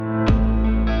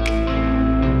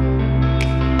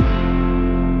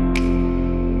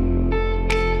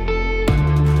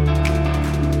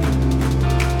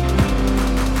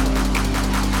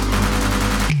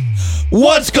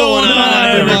What's going on,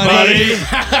 everybody?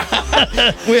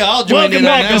 We all joined in on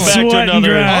that one. Sweat and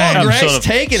Grind. Oh, Greg's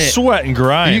taking it. Sweat and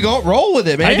Grind. You go roll with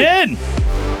it, man. I did.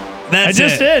 That's I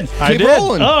just did. I Keep did.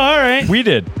 rolling. Oh, all right. We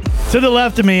did. To the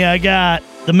left of me, I got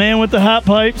the man with the hot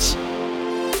pipes,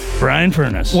 Brian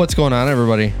Furness. What's going on,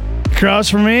 everybody? Across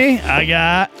from me, I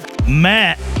got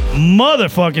Matt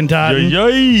motherfucking Totten.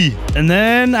 Yay! And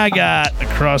then I got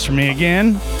across from me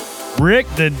again, Rick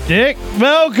the Dick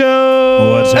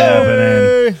Velko. What's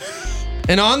happening?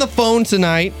 And on the phone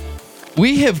tonight,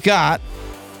 we have got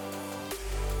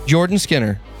Jordan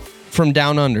Skinner from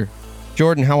Down Under.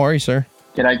 Jordan, how are you, sir?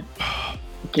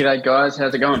 G'day, guys.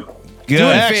 How's it going? Good.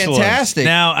 Doing Excellent. fantastic.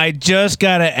 Now, I just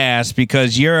got to ask,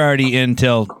 because you're already in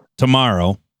till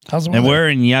tomorrow, How's the and weather? we're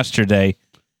in yesterday.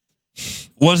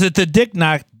 Was it the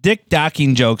dick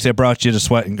docking jokes that brought you to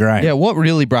Sweat and Grind? Yeah, what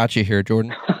really brought you here,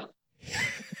 Jordan?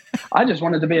 I just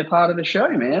wanted to be a part of the show,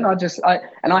 man.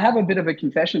 I have a bit of a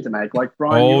confession to make. Like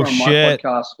Brian, you were on my shit.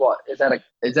 podcast. What is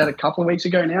that? A couple of weeks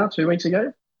ago now? 2 weeks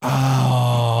ago?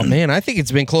 Oh, man, I think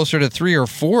it's been closer to 3 or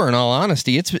 4, in all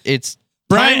honesty. It's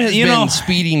Brian, time has you been know,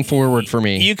 speeding forward for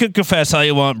me. You could confess all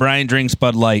you want. Brian drinks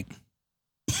Bud Light.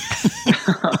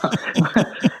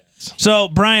 So,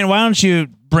 Brian, why don't you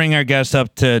bring our guest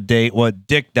up to date what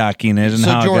dick docking is and So,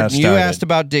 how it got Jordan, started? you asked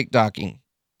about dick docking.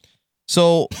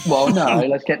 So, Well, no.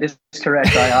 Let's get this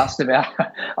correct. I asked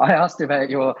about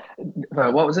your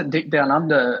what was it? Dick Down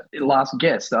Under last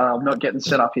guest. I'm not getting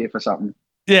set up here for something.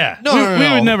 Yeah. No, we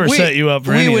would never set you up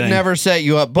for we anything. would never set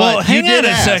you up. But Well, hang you did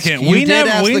on a ask. second. You We did never-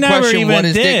 ask we the never question, even what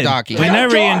is did. dick docking? We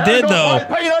never even did, though.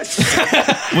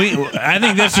 I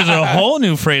think this is a whole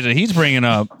new phrase that he's bringing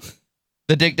up.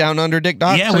 The dick down under dick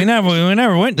dock. Yeah, we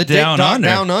never went The dick down dock under.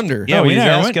 down under. Yeah, No, we he was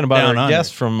never went asking about down our under.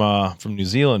 guest from New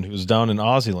Zealand who's down in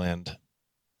Aussieland.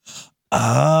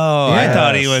 Oh, Yes. I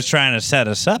thought he was trying to set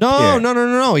us up. No, here.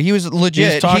 no. He was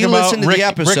legit. He's talking He about listened to Rick, the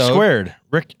episode. Rick Squared.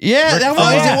 Rick. Yeah, Rick- that was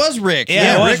Oh, yeah. it. Was Rick?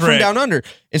 Yeah, it was Rick from Rick. Down Under.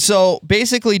 And so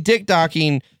basically, dick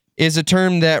docking is a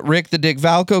term that Rick the Dick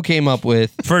Valco came up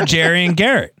with. For Jerry and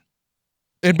Garrett.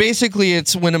 And basically,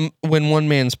 it's when one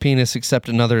man's penis accepts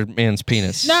another man's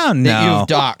penis. No. That you've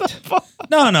docked.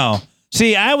 No.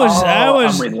 See, I I'm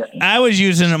with you. was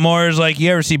using it more as like,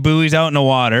 you ever see buoys out in the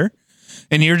water,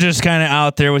 and you're just kind of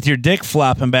out there with your dick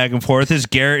flopping back and forth as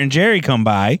Garrett and Jerry come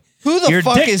by. Who the You're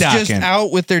fuck dick is just docking.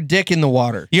 out with their dick in the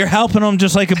water? You're helping them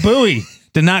just like a buoy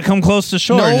to not come close to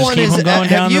shore. No Just one keep is. them going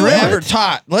down Have the you river. ever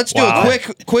taught? Let's do a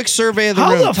quick survey of the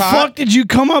How room. the Todd, fuck did you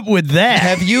come up with that?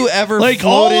 have you ever like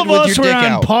all floated of with us your were dick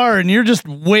on out? par, and you're just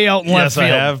way out in left Yes, I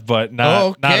field. have, but not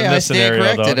Okay, in I this stand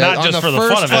scenario, corrected. though. Not On just the for the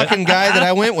first fun of it. fucking guy that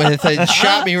I went with, it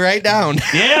shot me right down.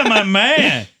 Yeah, my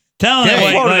man. Telling I it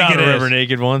like, floated like down it a river is.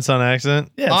 naked once on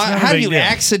accident. Yeah, it's not a How do big you deal.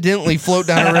 accidentally float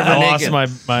down a river I lost naked?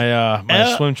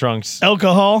 my swim trunks.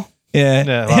 Alcohol. Yeah.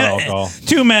 Yeah, a lot of alcohol.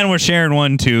 Two men were sharing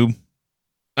one tube.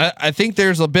 I think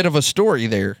there's a bit of a story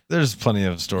there. There's plenty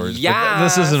of stories. But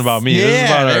this isn't about me. This is Yeah,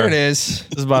 about there our, it is.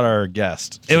 This is about our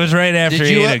guest. It was right after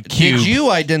he ate a cube. Did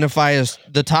you identify as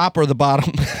the top or the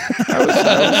bottom?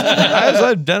 I was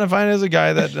identifying as a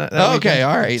guy that. Okay,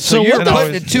 all right. So So you're what the-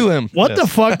 putting it to him. What the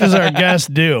fuck does our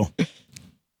guest do?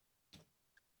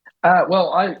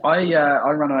 Well, I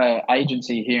run an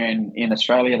agency here in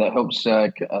Australia that helps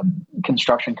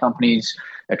construction companies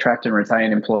attract and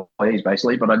retain employees,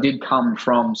 basically. But I did come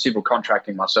from civil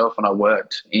contracting myself, and I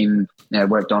worked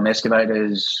on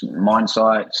excavators, mine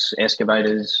sites,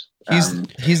 excavators.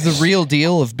 He's the real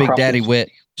deal of Big Properties. Daddy Wit.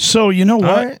 So you know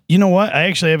what? right. You know what? I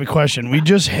actually have a question. We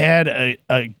just had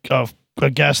a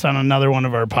guest on another one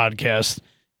of our podcasts,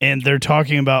 and they're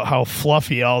talking about how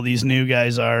fluffy all these new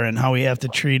guys are and how we have to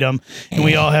treat them, and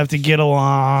we all have to get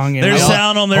along. And They're we all-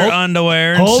 selling them their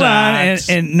underwear and Hold on, socks.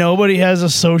 and nobody has a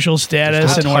social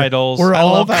status, There's no and titles. we're I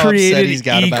all love how upset created he's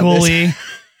got about equally.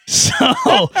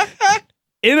 So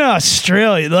in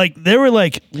Australia, like they were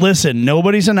like, listen,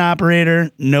 nobody's an operator,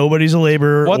 nobody's a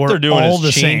laborer. What we're they're doing all is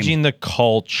the changing same. the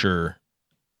culture.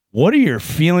 What are your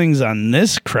feelings on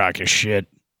this crock of shit?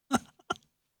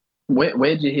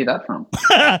 Where'd you hear that from?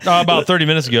 About 30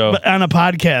 minutes ago. But on a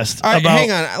podcast. All right, about,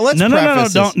 hang on. Let's no,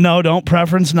 preface this. don't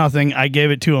preference nothing. I gave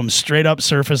it to him straight up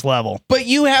surface level. But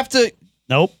you have to.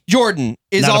 Nope. Jordan,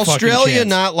 is Not a fucking Australia chance.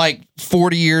 not like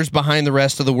 40 years behind the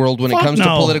rest of the world when it Fuck comes to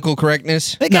no. political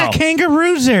correctness? They got No.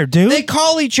 kangaroos there, dude. They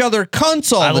call each other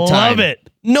cunts all I the love time. it.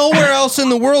 Nowhere else in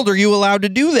the world are you allowed to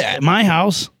do that. At my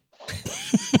house.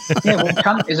 Yeah, well,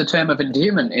 cunt is a term of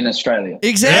endearment in Australia.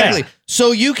 Exactly. Yeah.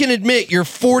 So you can admit you're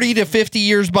 40 to 50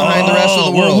 years behind the rest of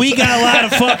the world. Well, we got a lot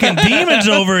of fucking demons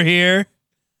over here.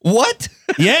 What?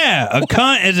 Yeah, a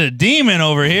cunt is a demon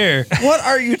over here. What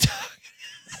are you talking?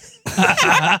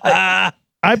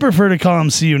 I prefer to call them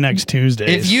 "See you next Tuesday."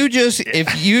 If you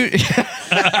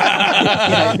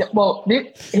Well,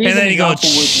 here's And an then you go,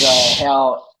 example with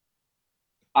how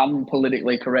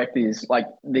unpolitically correct is. Like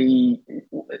the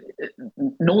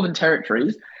Northern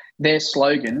Territories, their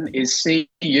slogan is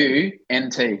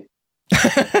CUNT.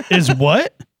 is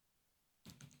what?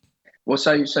 Well,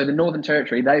 so the Northern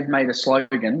Territory, they've made a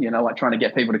slogan, like trying to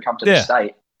get people to come to the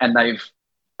state, and they've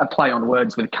a play on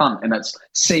words with cunt, and it's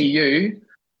CUNT,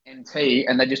 and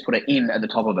they just put an in at the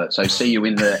top of it. So see you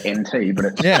in the NT, but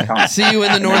it's cunt. see you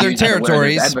in the Northern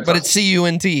Territories, but it's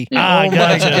CUNT. Yeah. Oh my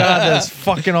God, that's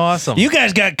fucking awesome. You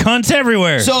guys got cunts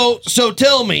everywhere. So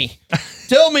tell me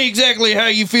exactly how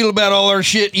you feel about all our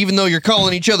shit, even though you're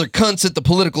calling each other cunts at the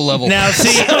political level. Now,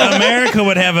 see, America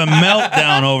would have a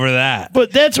meltdown over that.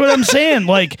 But that's what I'm saying.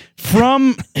 Like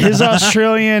from his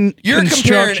Australian you're comparing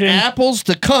construction, apples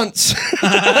to cunts.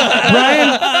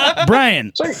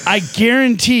 Brian, I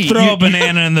guarantee Throw a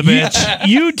banana in the bitch.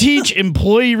 you teach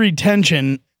employee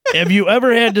retention. Have you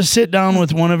ever had to sit down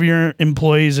with one of your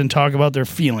employees and talk about their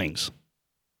feelings?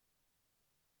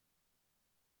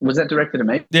 Was that directed to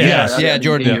me? Yes. Yeah,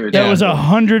 Jordan. That was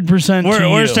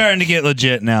 100%. We're starting to get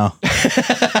legit now.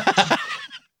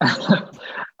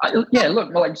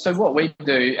 Look, like, so what we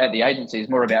do at the agency is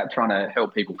more about trying to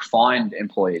help people find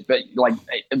employees. But like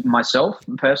myself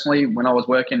personally, when I was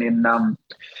working in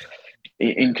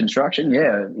construction,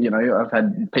 I've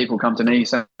had people come to me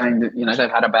saying that, they've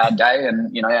had a bad day.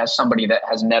 And, as somebody that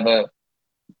has never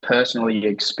personally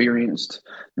experienced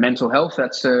mental health,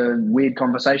 that's a weird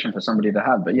conversation for somebody to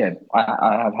have. But yeah,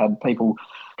 I have had people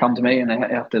come to me and they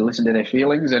have to listen to their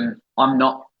feelings, and I'm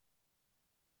not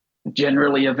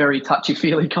generally a very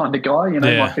touchy-feely kind of guy.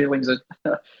 My feelings are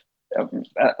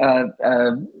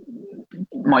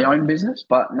my own business,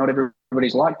 but not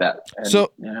everybody's like that. And,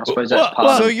 so I suppose that's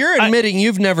part so you're admitting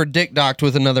you've never dick docked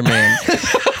with another man.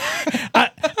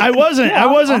 I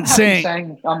wasn't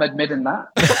saying I'm admitting that.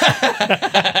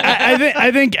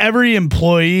 I think every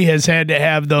employee has had to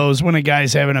have those when a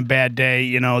guy's having a bad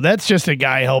day. That's just a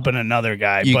guy helping another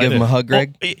guy. You give him a hug,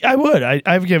 Greg? I would.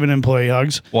 I've given employee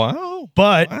hugs. Wow.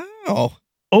 But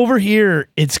over here,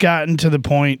 it's gotten to the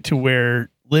point to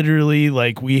where literally,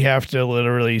 like, we have to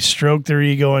literally stroke their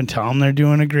ego and tell them they're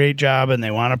doing a great job and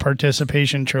they want a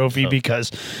participation trophy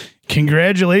because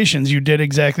congratulations, you did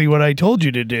exactly what I told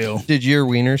you to do. Did your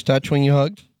wieners touch when you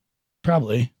hugged?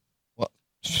 Probably. Well,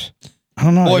 I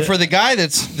don't know. Boy, for the guy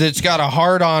that's got a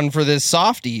hard on for this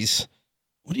softies.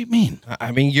 What do you mean?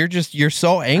 I mean, you're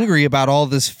so angry about all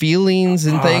this feelings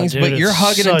and things, dude, but you're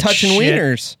hugging and touching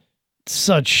wieners.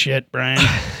 Such shit, Brian.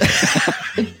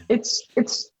 It's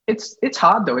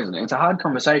hard though, isn't it? It's a hard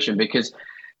conversation because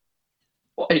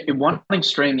in one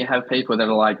extreme you have people that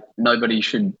are like, nobody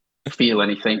should feel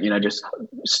anything, just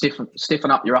stiffen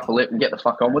up your upper lip and get the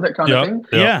fuck on with it kind of thing.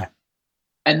 Yeah.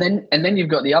 And then you've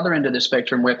got the other end of the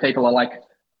spectrum where people are like,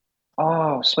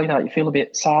 oh, sweetheart, you feel a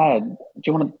bit sad.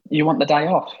 Do you want the day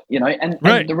off? And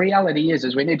the reality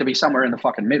is we need to be somewhere in the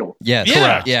fucking middle. Yes. Yeah.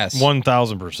 Correct. Yes.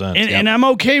 1,000%. And I'm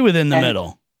okay with in the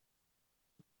middle.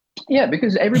 Yeah,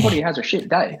 because everybody has a shit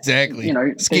day. Exactly.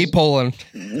 Ski pulling.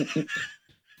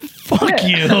 Fuck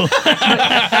you.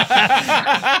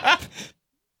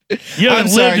 You haven't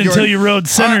sorry, lived until Jordan. you rode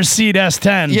center seat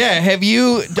S10. Yeah.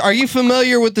 Are you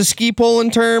familiar with the ski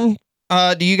pulling term?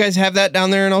 Do you guys have that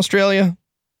down there in Australia?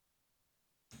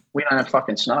 We don't have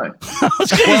fucking snow. I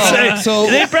was gonna say,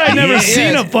 they've probably never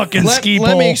seen a fucking ski pole.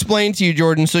 Let me explain to you,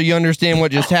 Jordan, so you understand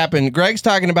what just happened. Greg's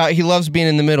talking about he loves being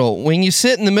in the middle. When you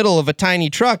sit in the middle of a tiny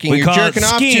truck and We you're call it jerking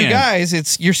off skiing. two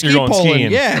guys, you're ski going poling.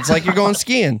 skiing. Yeah, it's like you're going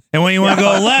skiing. And when you want to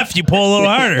go left, you pull a little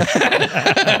harder.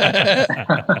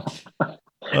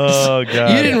 Oh,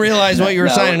 God. You didn't realize what you were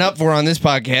No. signing up for on this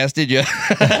podcast, did you?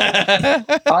 I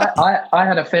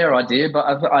had a fair idea, but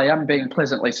I am being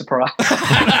pleasantly surprised. Well,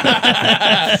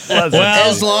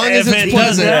 As long as if it's it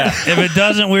pleasant. doesn't- If it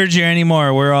doesn't weird you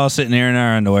anymore, we're all sitting here in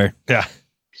our underwear. Yeah.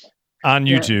 On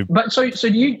YouTube. But so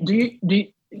do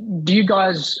you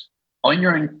guys own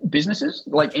your own businesses,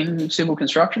 like in civil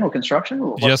construction or construction?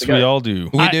 Or what's Yes, the go? we all do.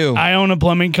 We do. I own a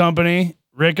plumbing company.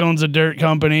 Rick owns a dirt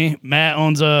company. Matt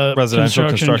owns a Residential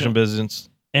construction business.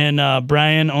 And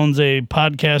Brian owns a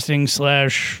podcasting /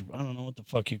 I don't know what the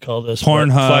fuck you call this.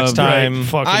 Pornhub. Flex time. Right,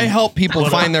 fucking- I help people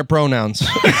find their pronouns.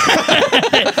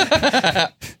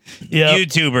 Yeah.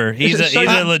 YouTuber. He's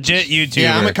a legit YouTuber.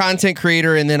 Yeah, I'm a content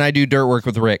creator, and then I do dirt work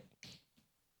with Rick.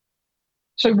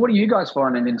 So what are you guys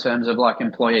finding in terms of like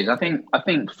employees? I think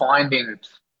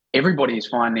everybody's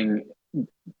finding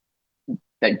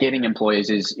that getting employees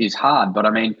is hard. But I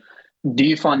mean, do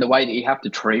you find the way that you have to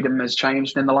treat them has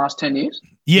changed in the last 10 years?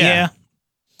 Yeah.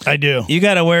 I do. You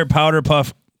got to wear powder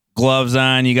puff gloves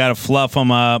on. You got to fluff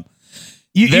them up.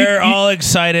 They're all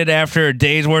excited after a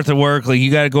day's worth of work. Like,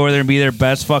 you got to go over there and be their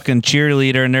best fucking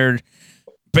cheerleader, and they're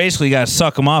basically got to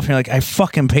suck them off. And you're like, I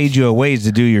fucking paid you a wage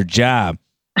to do your job.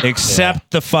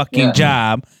 Accept the fucking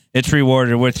job. It's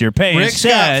rewarded with your pay. Rick's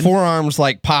Instead, got forearms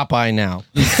like Popeye now.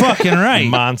 fucking right.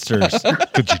 Monsters.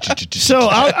 So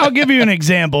I'll give you an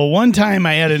example. One time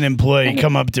I had an employee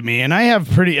come up to me, and I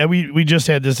have we just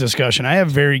had this discussion. I have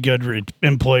very good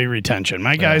employee retention.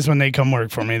 My guys, when they come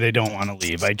work for me, they don't want to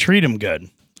leave. I treat them good,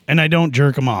 and I don't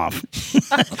jerk them off.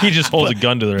 He just holds a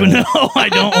gun to their But head. no, I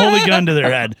don't hold a gun to their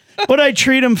head. But I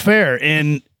treat them fair,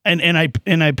 and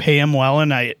I pay them well,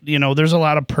 and there's a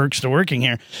lot of perks to working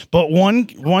here. But one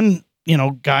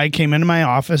guy came into my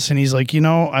office, and he's like,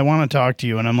 I want to talk to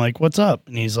you, and I'm like, what's up?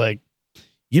 And he's like,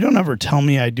 you don't ever tell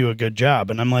me I do a good job,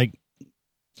 and I'm like,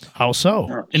 how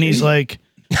so? And he's like,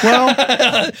 well,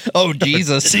 Oh,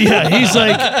 Jesus. yeah, he's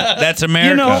like, That's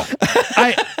America.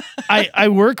 I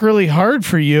work really hard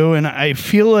for you, and I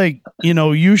feel like,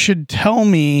 you should tell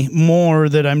me more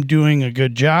that I'm doing a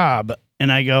good job.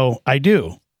 And I go, I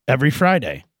do every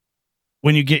Friday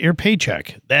when you get your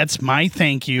paycheck. That's my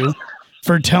thank you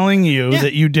for telling you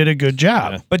that you did a good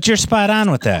job. But you're spot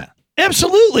on with that.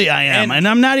 Absolutely, I am. And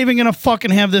I'm not even going to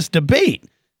fucking have this debate.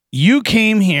 You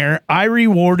came here. I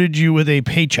rewarded you with a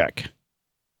paycheck.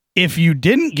 If you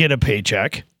didn't get a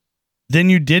paycheck, then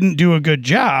you didn't do a good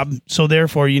job. So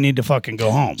therefore, you need to fucking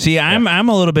go home. See, I'm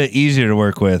a little bit easier to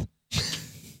work with.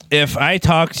 If I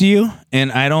talk to you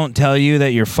and I don't tell you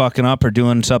that you're fucking up or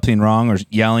doing something wrong or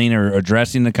yelling or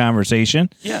addressing the conversation,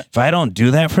 if I don't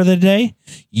do that for the day,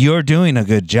 you're doing a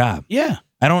good job. Yeah.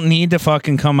 I don't need to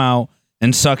fucking come out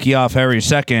and suck you off every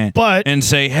second and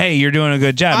say, hey, you're doing a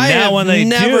good job. I now have when they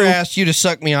never do, asked you to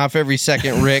suck me off every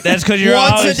second, Rick. That's 'cause you're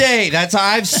once always- a day. That's how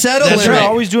I've set a That's limit. right.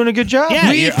 Always doing a good job. Yeah,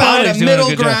 We you're found a always doing a middle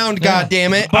good job. ground,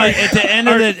 goddammit. But at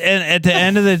the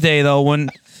end of the day, though, when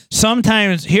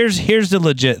sometimes here's the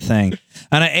legit thing.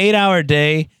 On an 8-hour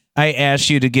day, I ask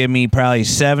you to give me probably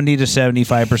 70 to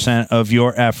 75% of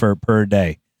your effort per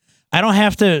day. I don't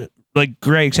have to, like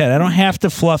Greg said, I don't have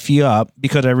to fluff you up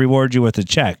because I reward you with a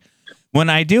check. When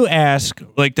I do ask,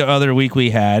 like the other week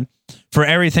we had, for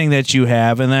everything that you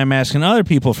have, and then I'm asking other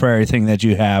people for everything that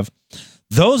you have,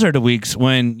 those are the weeks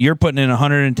when you're putting in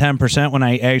 110% when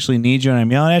I actually need you and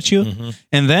I'm yelling at you. Mm-hmm.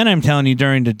 And then I'm telling you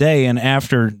during the day and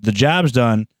after the job's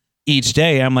done each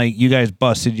day, I'm like, you guys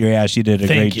busted your ass. You did a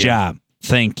great job.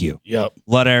 Thank you. Yep.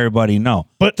 Let everybody know.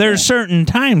 But there's certain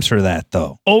times for that,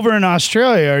 though. Over in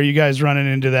Australia, are you guys running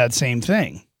into that same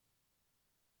thing?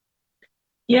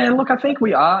 Yeah, look, I think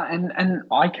we are, and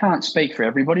I can't speak for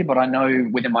everybody, but I know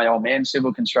within my old man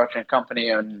civil construction company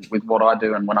and with what I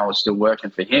do and when I was still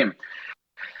working for him,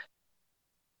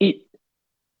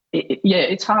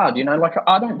 it's hard, like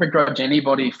I don't begrudge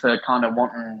anybody for kind of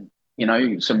wanting,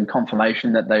 some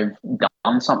confirmation that they've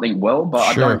done something well,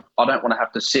 but Sure. I don't want to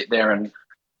have to sit there and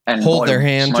Hold their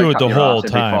hand. smoke Do it up the your whole ass every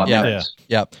time. 5 Yeah. minutes.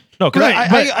 Yep. No, because Right,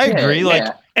 but- I agree. Yeah, like,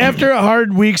 yeah. After a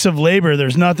hard weeks of labor,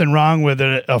 there's nothing wrong with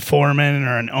a foreman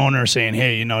or an owner saying,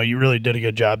 hey, you really did a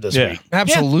good job this week.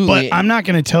 Absolutely. But I'm not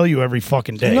going to tell you every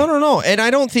fucking day. No. And I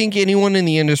don't think anyone in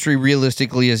the industry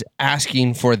realistically is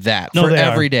asking for that No, for they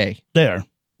are. every day. There.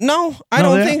 No, I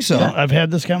don't think so. No, I've had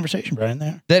this conversation, Brian,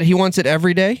 there. That he wants it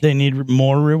every day? They need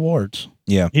more rewards.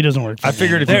 Yeah. He doesn't work for I me,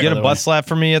 figured if by you get the a way. butt slap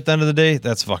from me at the end of the day,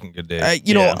 that's a fucking good day.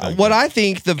 What I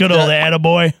think the Good old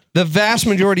attaboy. the vast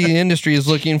majority of the industry is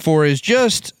looking for is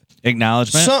just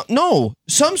Acknowledgement.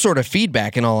 some sort of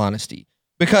feedback, in all honesty.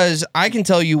 Because I can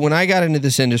tell you, when I got into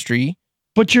this industry,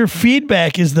 But your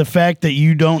feedback is the fact that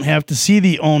you don't have to see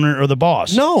the owner or the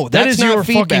boss. no, that that's is not your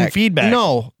feedback. fucking feedback.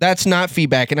 No, that's not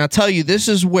feedback. And I'll tell you, this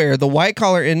is where the white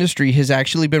collar industry has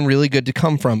actually been really good to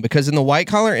come from. Because in the white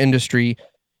collar industry,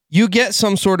 you get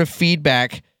some sort of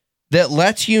feedback that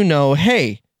lets you know,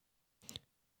 hey,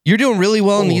 you're doing really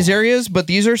well in these areas, but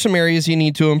these are some areas you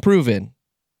need to improve in.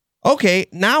 Okay,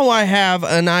 now I have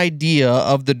an idea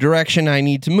of the direction I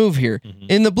need to move here.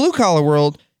 In the blue collar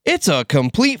world, it's a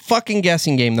complete fucking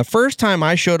guessing game. The first time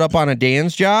I showed up on a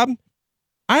Dan's job,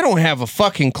 I don't have a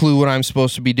fucking clue what I'm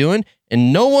supposed to be doing,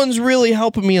 and no one's really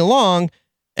helping me along.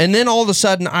 And then all of a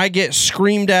sudden, I get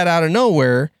screamed at out of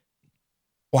nowhere.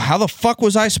 Well, how the fuck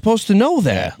was I supposed to know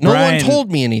that? No Brian- one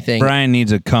told me anything. Brian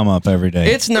needs a come up every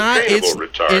day. It's not.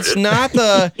 It's not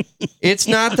the. It's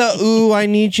not the. Ooh, I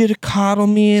need you to coddle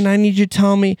me and I need you to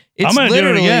tell me. It's I'm going to do it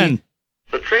literally again.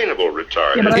 The trainable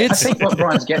retarded. Yeah, but I It's- think what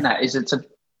Brian's getting at is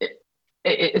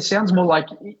it sounds more like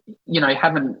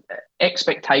having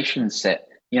expectations set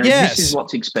You know, Yes. this is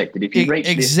what's expected. If you reach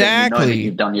this, then you know Exactly. that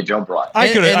you've done your job right. I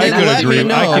could and then let me agree.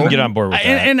 I know. can get on board with that.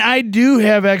 And I do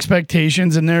have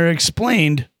expectations, and they're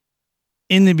explained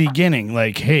in the beginning.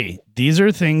 Like, hey, these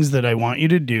are things that I want you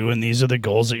to do, and these are the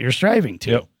goals that you're striving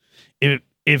to. Yep.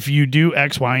 If you do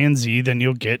X, Y, and Z, then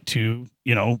you'll get to,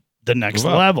 you know, the next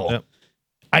Move up. level. Yep.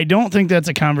 I don't think that's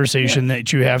a conversation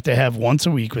that you have to have once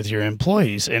a week with your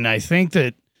employees. And I think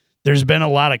that there's been a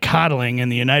lot of coddling in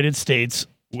the United States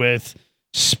with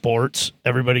sports.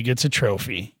 Everybody gets a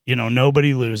trophy. You know,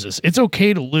 nobody loses. It's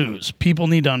okay to lose. People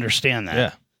need to understand that.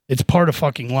 Yeah. It's part of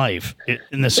fucking life.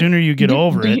 And the sooner you get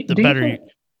over it, the better you.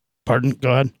 Pardon?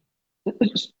 Go ahead.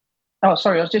 Oh,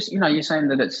 sorry. I was just, you're saying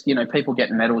that it's, people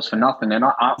getting medals for nothing, and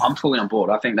I'm fully on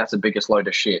board. I think that's the biggest load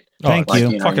of shit. Thank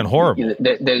you. Fucking horrible.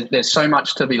 There's so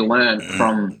much to be learned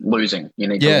from losing. You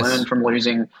need Yes. to learn from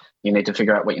losing. You need to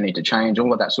figure out what you need to change.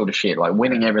 All of that sort of shit. Like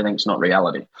winning everything's not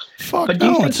reality. Fuck But do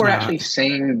you no, think it's we're not. actually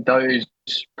seeing those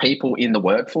people in the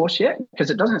workforce yet?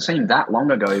 Because it doesn't seem that long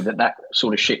ago that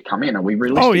sort of shit come in. Are we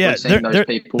realistically seeing those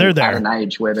people they're at there. an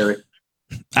age where they're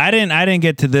I didn't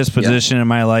get to this position in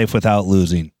my life without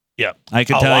losing. Yep. I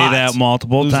could A tell lot. you that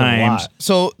multiple Losing a times. lot.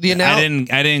 So the I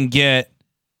didn't get,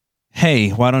 hey,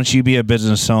 why don't you be a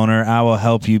business owner? I will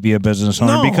help you be a business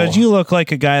owner No. because you look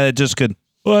like a guy that just could.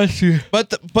 Bless you. But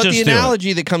the Just do it.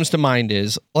 analogy that comes to mind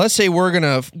is, let's say we're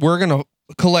gonna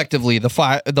collectively, the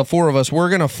four of us, we're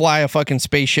gonna fly a fucking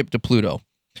spaceship to Pluto.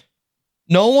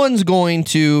 No one's going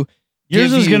to.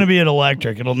 Yours give is you- going to be an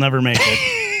electric. It'll never make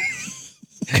it.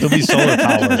 It'll be solar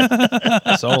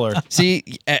powered. Solar. See,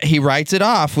 he writes it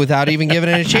off without even giving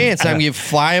it a chance. I'm gonna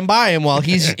flying by him while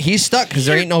he's stuck because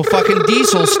there ain't no fucking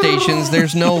diesel stations.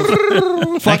 There's no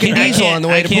fucking diesel on the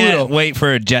way I to can't Pluto. wait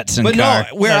for a Jetson But car.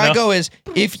 no, where I go is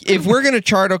if we're gonna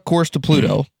chart a course to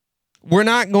Pluto, we're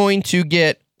not going to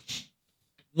get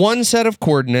one set of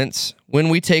coordinates when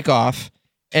we take off,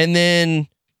 and then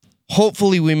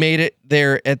hopefully we made it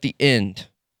there at the end.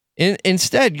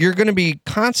 Instead, you're going to be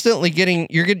constantly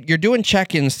you're doing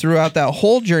check-ins throughout that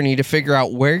whole journey to figure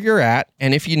out where you're at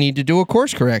and if you need to do a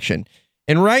course correction.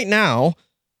 And right now,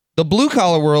 the blue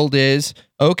collar world is,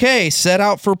 okay, set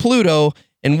out for Pluto,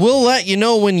 and we'll let you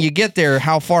know when you get there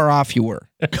how far off you were.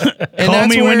 And Call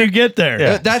me when you get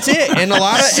there. That's it. And a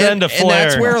lot of Send a and that's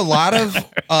flare. where a lot of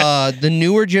the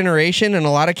newer generation and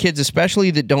a lot of kids, especially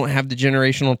that don't have the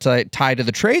generational tie to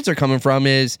the trades, are coming from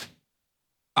is.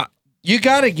 You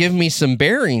got to give me some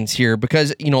bearings here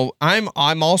because,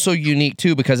 I'm also unique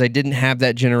too because I didn't have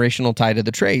that generational tie to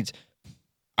the trades.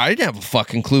 I didn't have a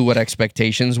fucking clue what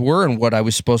expectations were and what I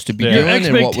was supposed to be Your doing and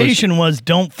what was expectation was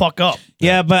don't fuck up.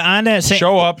 Yeah, but on that same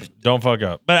Show up. Don't fuck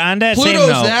up. but on that Pluto's same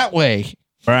note, that way.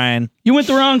 Brian, You went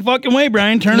the wrong fucking way,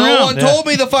 Brian. Turn No around. one told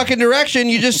me the fucking direction.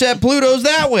 You just said Pluto's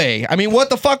that way. I mean,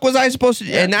 what the fuck was I supposed to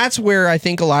do? And that's where I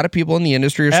think a lot of people in the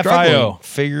industry are struggling. FIO.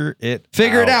 Figure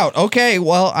it Out. Okay,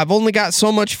 well, I've only got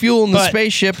so much fuel in the But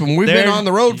spaceship and we've been there- on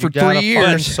the road for You gotta 3 find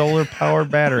years. Solar powered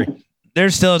battery.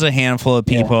 there still is a handful of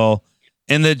people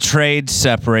in the trade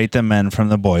separate the men from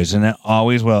the boys, and it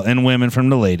always will, and women from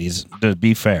the ladies, to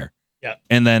be fair. Yeah.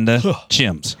 And then the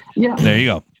chimps. yeah. There you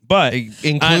go. But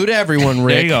Include everyone,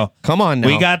 Rick. there you go. Come on now.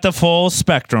 we got the full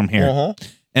spectrum here.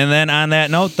 And then on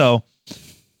that note, though,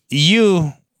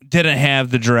 you didn't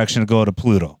have the direction to go to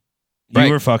Pluto. You Right.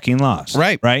 were fucking lost.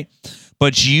 Right. Right.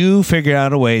 But you figured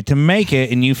out a way to make it,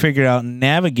 and you figured out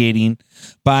navigating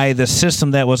by the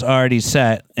system that was already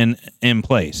set in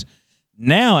place.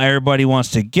 Now everybody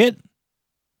wants to get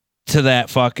to that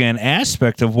fucking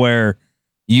aspect of where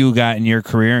you got in your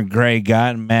career and Greg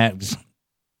got and Matt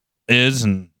is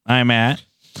and I'm at.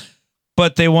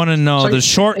 But they want to know So the if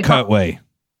shortcut way.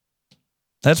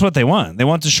 That's what they want. They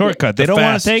want the shortcut. They The don't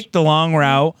want fast. to take the long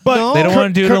route. But They don't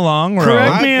want to do the long road.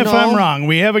 Correct me if No. I'm wrong.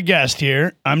 We have a guest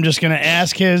here. I'm just going to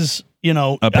ask his,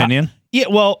 Opinion? yeah,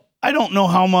 well, I don't know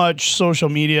how much social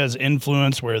media has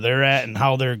influenced where they're at and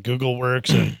how their Google works.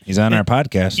 And He's on our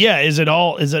podcast. yeah, is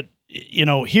it,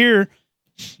 here,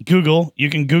 Google,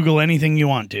 you can Google anything you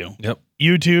want to. Yep.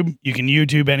 YouTube, you can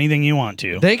YouTube anything you want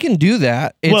to. They can do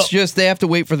that. It's Well- just they have to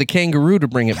wait for the kangaroo to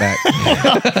bring it back.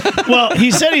 Well,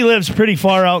 he said he lives pretty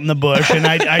far out in the bush, and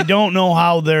I don't know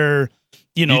how they're,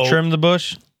 You trim the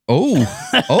bush? Oh,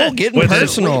 getting With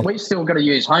personal. We still got to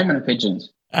use homing pigeons.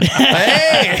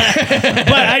 Hey,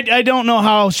 but I don't know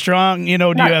how strong, do you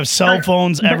have cell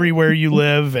phones everywhere you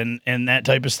live and that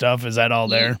type of stuff? Is that all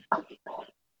there?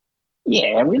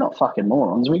 Yeah, we're not fucking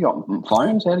morons. We got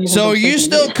phones. How do you so are think you we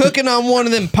still do? cooking on one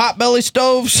of them potbelly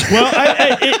stoves? Well,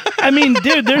 I mean,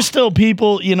 dude, there's still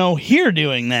people, here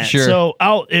doing that. Sure. So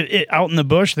out in the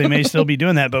bush, they may still be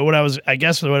doing that. But what I was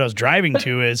driving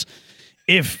to is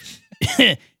if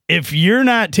if you're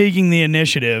not taking the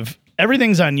initiative,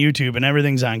 everything's on YouTube and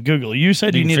everything's on Google. You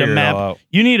said you can need a figure it all map. out.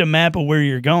 You need a map of where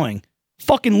you're going.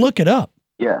 Fucking look it up.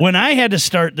 Yeah. When I had to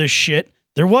start this shit,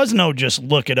 there was no just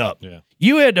look it up. Yeah.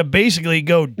 You had to basically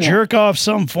go jerk off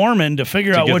some foreman to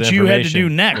figure out get what the you had to do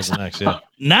information. next. What's next, yeah.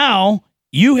 Now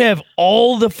you have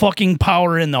all the fucking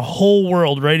power in the whole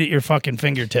world right at your fucking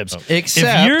fingertips.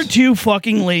 Except If you're too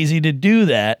fucking lazy to do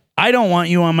that, I don't want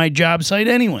you on my job site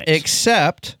anyway.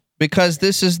 except because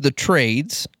this is the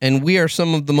trades and we are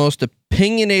some of the most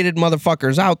opinionated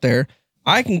motherfuckers out there,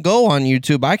 I can go on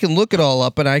YouTube, I can look it all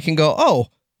up, and I can go, oh,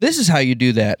 this is how you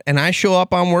do that. And I show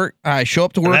up on work. I show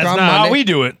up to work That's on not Monday. how we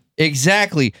do it.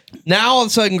 Exactly. Now all of a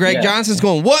sudden, Greg Yeah. Johnson's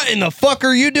going, what in the fuck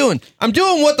are you doing? I'm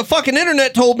doing what the fucking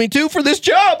internet told me to for this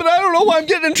job, and I don't know why I'm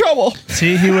getting in trouble.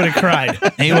 See, he would have cried.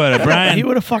 He would have. He Brian.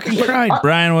 would have fucking cried.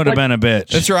 Brian would have been a bitch.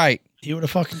 That's right. He would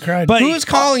have fucking cried. But Who is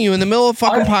calling you in the middle of a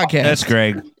fucking podcast? that's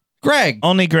Greg. Greg.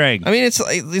 Only Greg. I mean,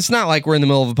 it's not like we're in the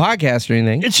middle of a podcast or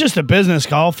anything. it's just a business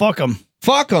call. Fuck him.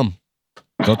 Fuck them.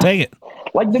 Go take it.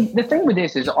 Like the thing with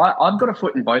this is I've got a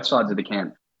foot in both sides of the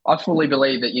camp. I fully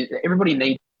believe that everybody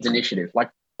needs initiative. Like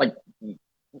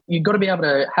you've got to be able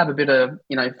to have a bit of,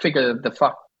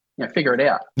 figure it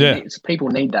out. Yeah. People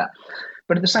need that.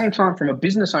 But at the same time, from a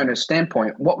business owner's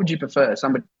standpoint, what would you prefer?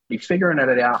 Somebody figuring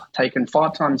it out, taking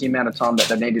 5 times the amount of time that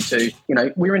they needed to.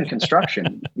 We're in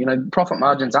construction. Profit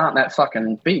margins aren't that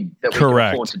fucking big that we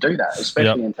Correct. can afford to do that,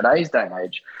 especially in today's day and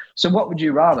age. So what would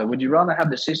you rather? Would you rather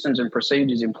have the systems and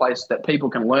procedures in place that people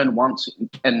can learn once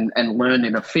and learn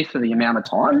in a fifth of the amount of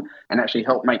time and actually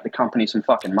help make the company some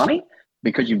fucking money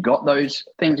because you've got those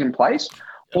things in place?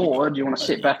 Or do you want to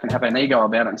sit back and have an ego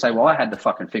about it and say, well, I had to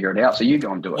fucking figure it out, so you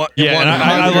go and do it? Yeah, and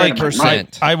I like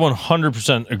 100%. I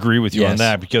 100% agree with you on Yes.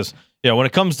 that because when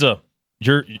it comes to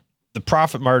the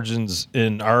profit margins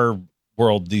in our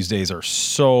world these days are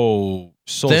so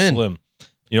Thin. slim.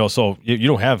 So you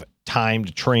don't have time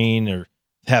to train or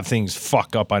have things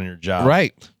fuck up on your job.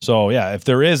 Right. So yeah, if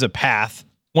there is a path,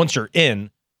 once you're in,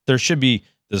 there should be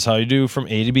this is how you do from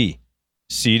A to B,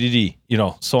 C to D,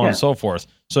 so on and so forth.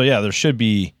 So yeah, there should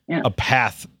be a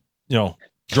path,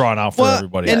 drawn out for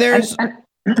everybody. And there's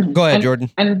go ahead, Jordan.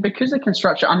 And because of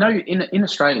construction, I know in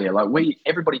Australia,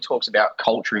 everybody talks about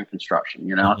culture in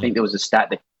construction. I think there was a stat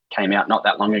that came out not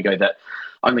that long ago that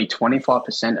only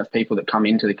 25% of people that come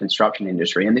into the construction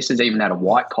industry, and this is even at a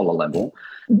white collar level,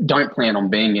 don't plan on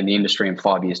being in the industry in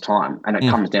 5 years' time. And it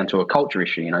comes down to a culture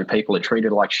issue. People are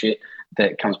treated like shit.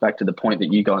 That comes back to the point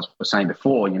that you guys were saying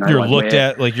before. You're looked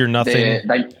at like you're nothing.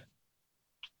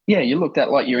 You're looked at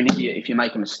like you're an idiot if you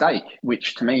make a mistake,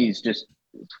 which to me is just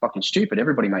it's fucking stupid.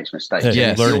 Everybody makes mistakes.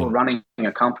 Yes. If you're running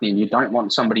a company and you don't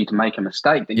want somebody to make a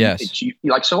mistake, then Yes. it's you.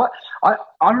 So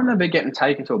I remember getting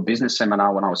taken to a business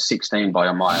seminar when I was 16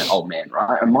 by my old man,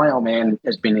 right? And my old man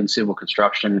has been in civil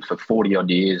construction for 40 odd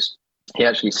years. He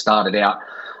actually started out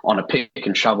on a pick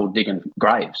and shovel digging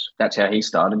graves. That's how he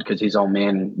started because his old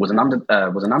man was an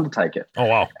undertaker. Oh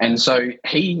wow. And so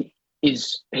he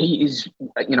is,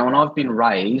 and I've been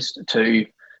raised to,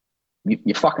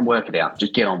 you fucking work it out.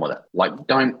 Just get on with it. Like,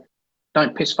 don't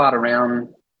piss fart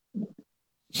around.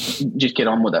 Just get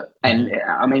on with it. And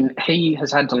I mean, he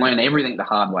has had to learn everything the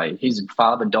hard way. His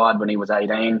father died when he was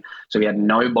 18. So he had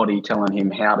nobody telling him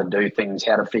how to do things,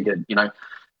 how to figure,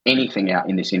 anything out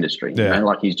in this industry.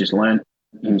 Yeah. He's just learned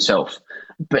himself.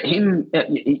 But him,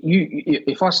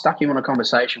 if I stuck you on a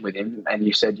conversation with him and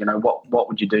you said, what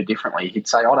would you do differently? He'd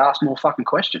say, I'd ask more fucking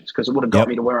questions because it would have got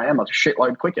me to where I am a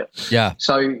shitload quicker. Yeah.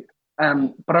 So,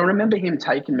 but I remember him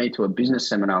taking me to a business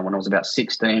seminar when I was about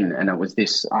 16, and it was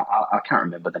this. I can't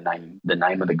remember the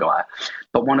name of the guy,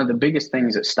 but one of the biggest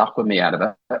things that stuck with me out of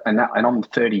it, and I'm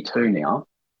 32 now,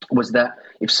 was that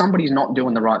if somebody's not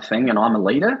doing the right thing and I'm a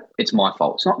leader, it's my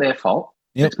fault. It's not their fault.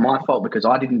 Yep. It's my fault because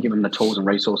I didn't give them the tools and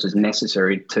resources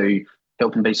necessary to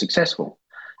help them be successful.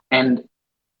 And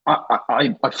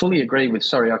I fully agree with,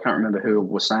 sorry, I can't remember who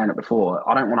was saying it before.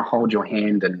 I don't want to hold your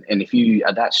hand. And if you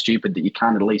are that stupid that you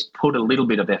can't at least put a little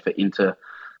bit of effort into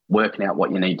working out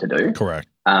what you need to do. Correct.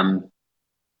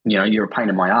 You're a pain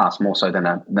in my ass more so than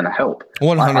a help.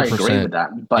 100%. I agree with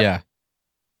that. But, yeah.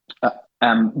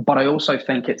 But I also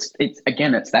think it's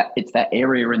that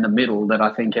area in the middle that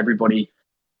I think everybody,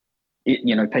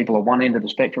 people are one end of the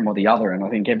spectrum or the other. And I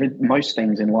think most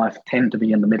things in life tend to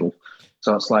be in the middle.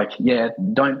 So it's like,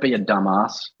 don't be a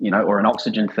dumbass, or an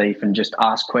oxygen thief and just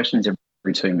ask questions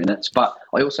every 2 minutes. But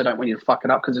I also don't want you to fuck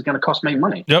it up because it's going to cost me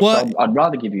money. Yep. Well, So I'd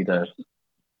rather give you the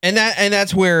And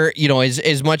that's where,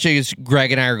 as much as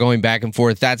Greg and I are going back and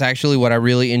forth, that's actually what I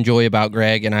really enjoy about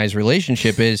Greg and I's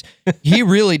relationship is he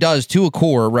really does, to a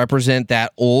core, represent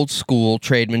that old school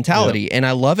trade mentality. Yep. And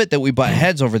I love it that we butt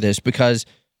heads over this because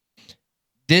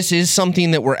this is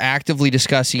something that we're actively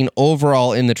discussing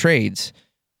overall in the trades.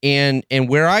 And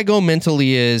where I go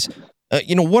mentally is,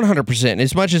 100%,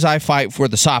 as much as I fight for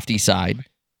the softy side,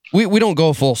 we don't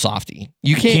go full softy.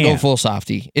 You can't go full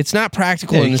softy. It's not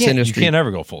practical in this industry. You can't ever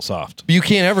go full soft. You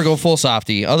can't ever go full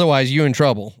softy. Otherwise, you're in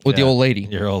trouble with the old lady.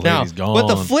 Your old lady's gone. But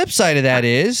the flip side of that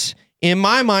is, in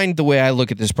my mind, the way I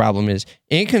look at this problem is,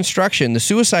 in construction, the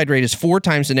suicide rate is 4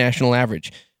 times the national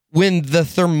average. When the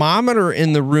thermometer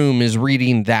in the room is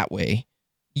reading that way,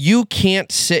 you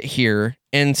can't sit here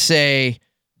and say,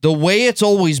 the way it's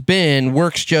always been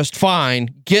works just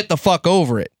fine. Get the fuck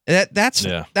over it.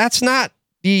 That's not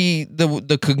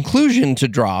the conclusion to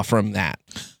draw from that.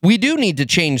 We do need to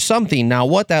change something. Now,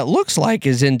 what that looks like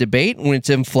is in debate when it's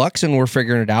in flux and we're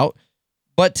figuring it out.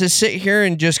 But to sit here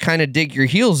and just kind of dig your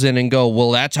heels in and go,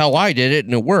 well, that's how I did it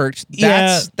and it worked.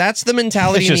 That's the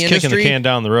mentality in the industry. It's just kicking the can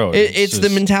down the road. It's the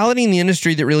mentality in the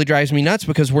industry that really drives me nuts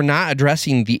because we're not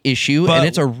addressing the issue and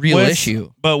it's a real issue.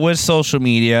 But with social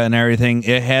media and everything,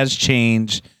 it has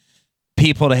changed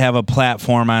people to have a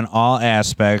platform on all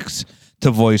aspects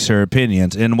to voice their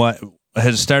opinions. And what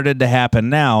has started to happen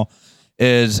now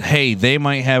is, hey, they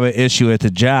might have an issue at the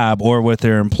job or with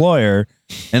their employer,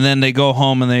 and then they go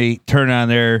home and they turn on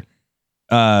their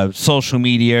social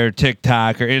media or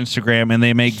TikTok or Instagram and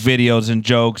they make videos and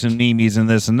jokes and memes and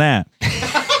this and that.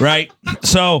 Right?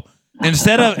 So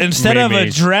instead of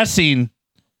addressing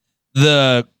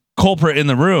the culprit in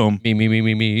the room,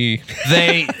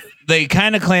 they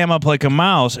kind of clam up like a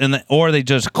mouse or they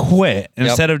just quit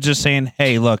instead of just saying,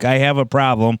 hey, look, I have a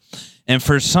problem. And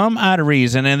for some odd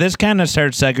reason, and this kind of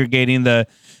starts segregating the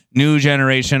new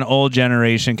generation, old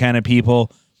generation kind of people,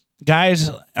 guys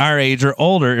our age or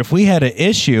older, if we had an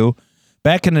issue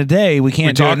back in the day, we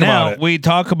can't do it now. We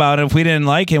talk about it. If we didn't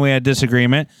like it, we had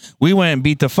disagreement. We went and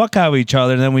beat the fuck out of each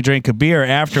other. And then we drank a beer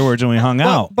afterwards and we hung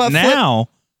out. But now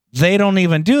they don't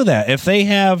even do that. If they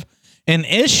have an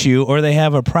issue or they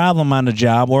have a problem on the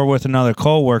job or with another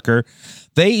coworker,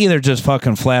 they either just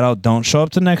fucking flat out don't show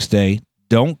up the next day,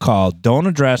 don't call, don't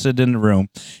address it in the room.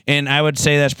 And I would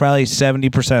say that's probably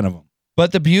 70% of them.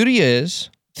 But the beauty is,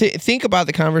 think about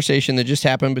the conversation that just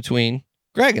happened between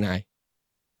Greg and I.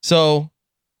 So,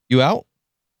 you out?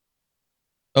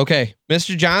 Okay.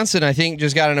 Mr. Johnson, I think,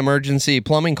 just got an emergency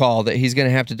plumbing call that he's going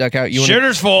to have to duck out.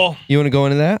 Shitter's full. You want to go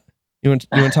into that? You want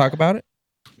to talk about it?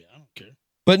 Yeah, I don't care.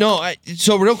 But no,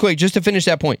 so real quick, just to finish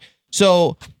that point.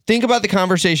 So, think about the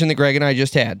conversation that Greg and I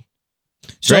just had.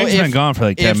 So Greg's been gone for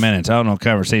like 10 minutes. I don't know what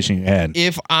conversation you had.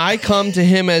 If I come to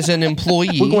him as an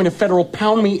employee... We're going to federal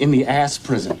pound me in the ass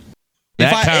prison.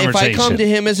 If I come to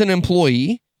him as an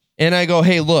employee and I go,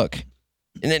 hey, look,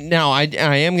 and now I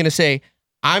am going to say,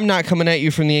 I'm not coming at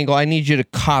you from the angle, I need you to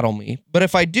coddle me. But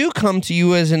if I do come to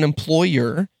you as an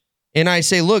employer and I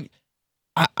say, look,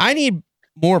 I need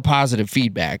more positive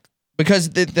feedback, because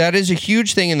that is a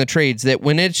huge thing in the trades, that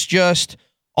when it's just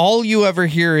all you ever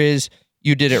hear is,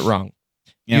 you did it wrong.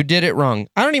 Yep. You did it wrong.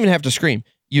 I don't even have to scream.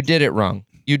 You did it wrong.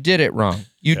 You did it wrong.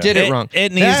 You did it wrong.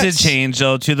 It needs to change,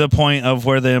 though, to the point of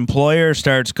where the employer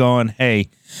starts going, hey,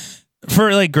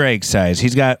 for like Greg's size,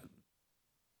 he's got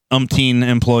umpteen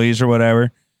employees or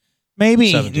whatever.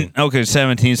 Maybe 17. Okay,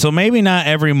 17. So maybe not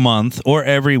every month or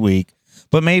every week,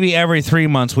 but maybe every 3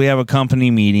 months we have a company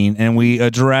meeting and we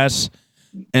address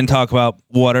and talk about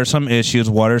what are some issues,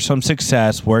 what are some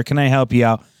success, where can I help you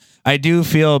out. I do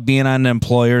feel being on the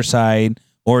employer side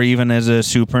or even as a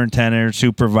superintendent or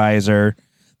supervisor,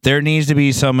 there needs to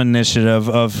be some initiative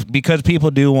because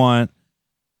people do want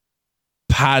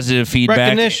positive feedback.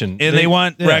 Recognition. And they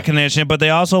want recognition, but they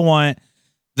also want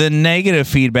the negative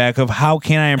feedback of how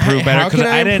can I improve better? How can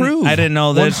I improve? I didn't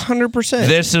know this. 100%.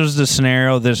 This is the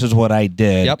scenario. This is what I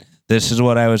did. Yep. This is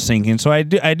what I was thinking. So I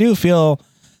do feel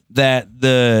that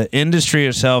the industry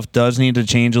itself does need to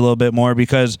change a little bit more,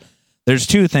 because there's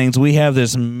two things. We have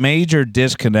this major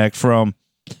disconnect from,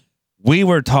 we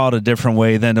were taught a different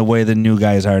way than the way the new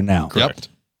guys are now. Correct.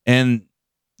 And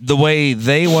the way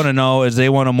they want to know is they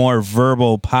want a more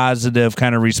verbal, positive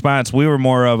kind of response. We were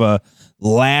more of a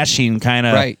lashing kind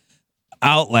of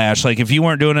outlash. Like if you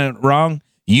weren't doing it wrong,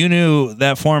 you knew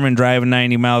that foreman driving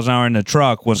 90 miles an hour in the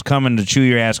truck was coming to chew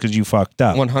your ass because you fucked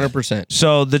up. 100%.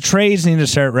 So the trades need to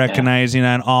start recognizing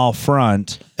on all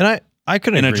fronts. And I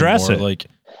couldn't address more. it. Like,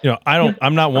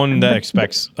 I'm not one that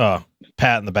expects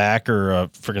pat in the back or a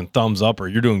freaking thumbs up or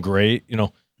you're doing great,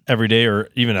 every day or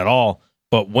even at all.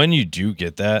 But when you do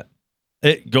get that,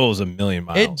 It goes a million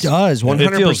miles. It does,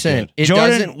 100%. It Jordan,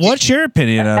 doesn't. what's your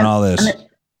opinion on all this?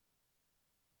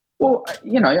 Well,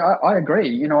 I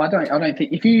agree. I don't think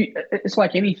it's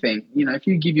like anything, if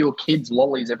you give your kids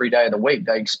lollies every day of the week,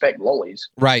 they expect lollies.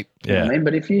 Right. You know what I mean?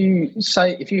 But if you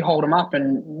hold them up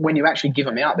and when you actually give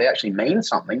them out, they actually mean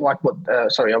something like what,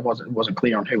 sorry, I wasn't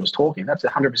clear on who was talking. That's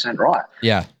 100% right.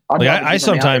 Yeah. I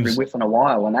sometimes every once in a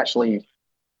while and actually.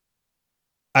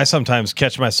 I sometimes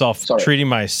catch myself treating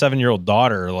my 7-year-old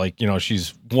daughter like,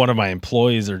 she's one of my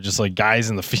employees or just like guys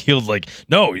in the field. Like,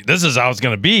 no, this is how it's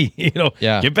going to be.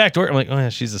 Get back to work. I'm like, oh yeah,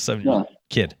 she's a 7-year-old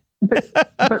kid.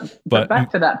 But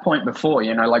back to that point before,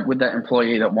 like with that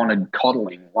employee that wanted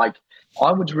coddling, like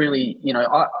I would really,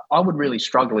 I would really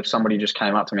struggle if somebody just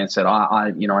came up to me and said,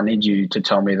 I need you to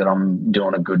tell me that I'm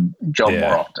doing a good job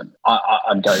more often.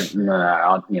 I'd go,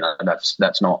 no,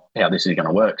 that's not how this is going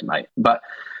to work, mate. But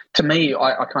to me,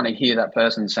 I kind of hear that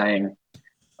person saying,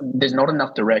 there's not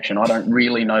enough direction. I don't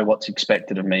really know what's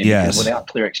expected of me. Yes. Because without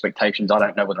clear expectations, I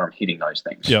don't know whether I'm hitting those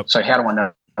things. Yep. So how do I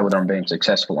know whether I'm being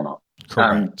successful or not?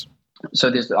 Correct.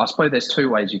 So I suppose there's two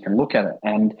ways you can look at it.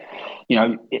 And,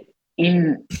 I've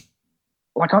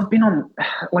been on,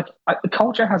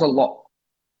 culture has a lot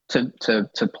to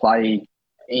play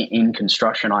in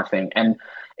construction, I think. And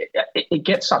it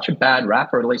gets such a bad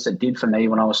rap, or at least it did for me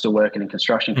when I was still working in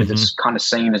construction, because it's kind of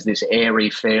seen as this airy,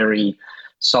 fairy,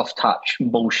 soft touch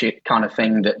bullshit kind of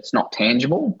thing that's not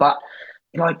tangible. But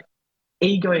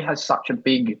ego has such a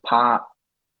big part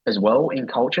as well in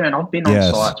culture. And I've been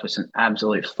on sites with some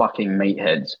absolute fucking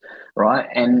meatheads, right?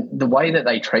 And the way that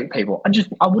they treat people,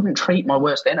 I wouldn't treat my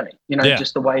worst enemy,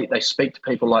 just the way they speak to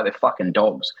people like they're fucking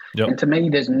dogs. Yep. And to me,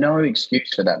 there's no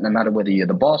excuse for that, no matter whether you're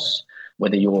the boss,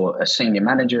 whether you're a senior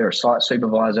manager or a site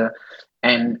supervisor.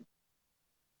 And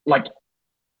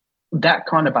that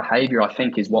kind of behavior, I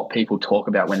think, is what people talk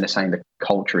about when they're saying the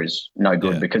culture is no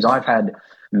good. Because I've had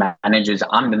managers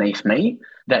underneath me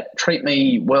that treat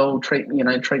me well, treat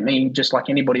me just like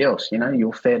anybody else.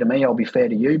 You're fair to me, I'll be fair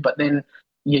to you. But then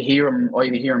you hear them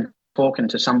talking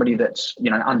to somebody that's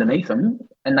underneath them,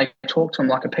 and they talk to them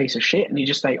like a piece of shit, and you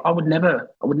just say, I would never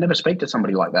speak to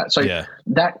somebody like that. So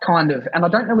that kind of, and I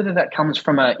don't know whether that comes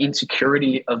from an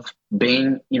insecurity of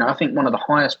being, I think one of the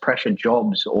highest pressure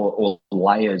jobs or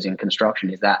layers in construction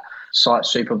is that site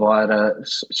supervisor,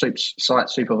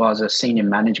 senior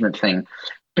management thing,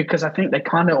 because I think they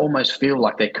kind of almost feel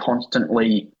like they're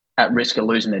constantly at risk of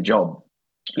losing their job.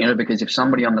 Because if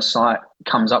somebody on the site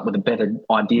comes up with a better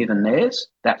idea than theirs,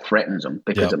 that threatens them,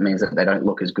 because it means that they don't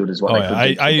look as good as what they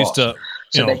could do. I used to,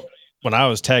 when I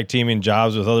was tag teaming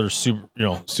jobs with other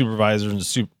supervisors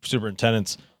and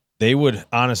superintendents, they would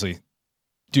honestly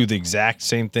do the exact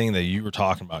same thing that you were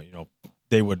talking about.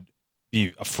 They would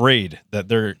be afraid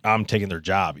that I'm taking their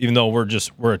job, even though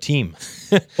we're a team.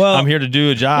 Well, I'm here to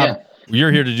do a job. Yeah.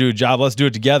 You're here to do a job. Let's do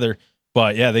it together.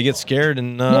 But they get scared,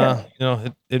 and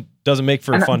it doesn't make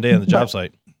for a fun day on the job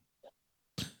site.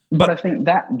 But I think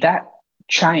that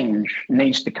change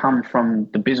needs to come from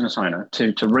the business owner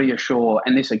to reassure.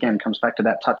 And this again comes back to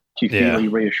that touchy-feely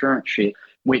reassurance shit,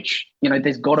 which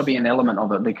there's got to be an element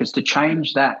of it, because to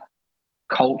change that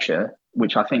culture,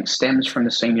 which I think stems from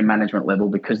the senior management level,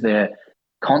 because they're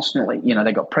constantly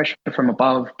they got pressure from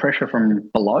above, pressure from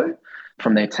below,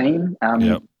 from their team,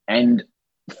 and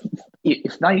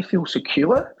if they feel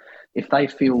secure, if they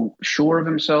feel sure of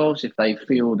themselves, if they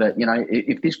feel that,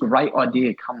 if this great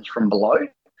idea comes from below,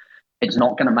 it's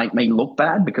not going to make me look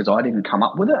bad because I didn't come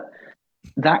up with it,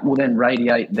 that will then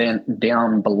radiate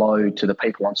down below to the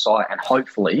people on site and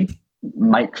hopefully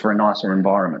make for a nicer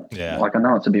environment. Yeah. I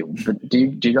know it's a bit, but do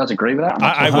you guys agree with that?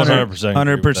 I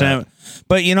 100%. 100%.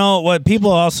 But what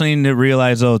people also need to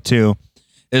realize though too,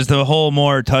 is the whole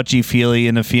more touchy-feely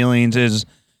and the feelings is,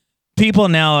 people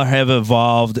now have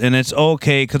evolved, and it's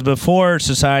okay, because before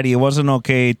society, it wasn't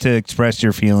okay to express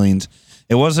your feelings.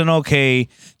 It wasn't okay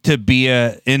to be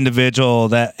an individual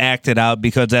that acted out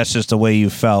because that's just the way you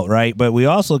felt, right? But we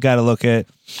also got to look at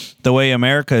the way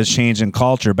America has changed in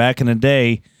culture. Back in the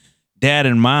day, dad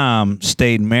and mom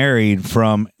stayed married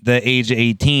from the age of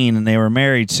 18, and they were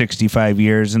married 65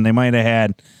 years, and they might have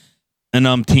had an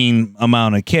umpteen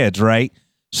amount of kids, right?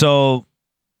 So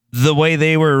the way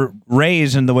they were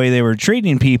raised and the way they were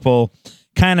treating people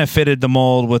kind of fitted the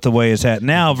mold with the way it's at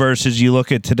now, versus you look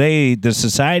at today, the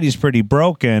society's pretty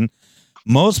broken.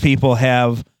 Most people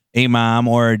have a mom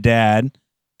or a dad,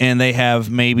 and they have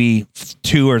maybe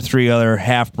 2 or 3 other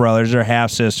half brothers or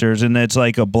half sisters, and it's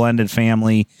like a blended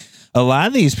family. A lot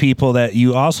of these people that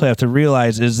you also have to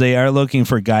realize is they are looking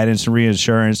for guidance and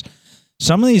reassurance.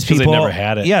 Some of these people, they never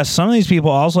had it. Yeah, some of these people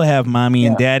also have mommy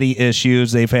and daddy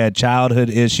issues. They've had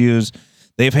childhood issues.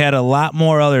 They've had a lot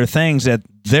more other things that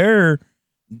they're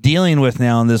dealing with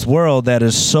now in this world that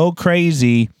is so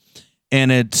crazy,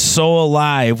 and it's so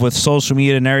alive with social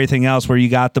media and everything else, where you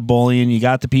got the bullying, you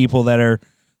got the people that are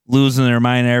losing their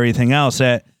mind and everything else,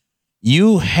 that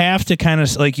you have to kind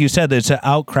of, like you said, it's an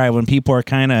outcry when people are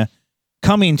kind of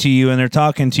coming to you and they're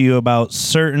talking to you about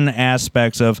certain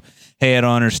aspects of, hey, I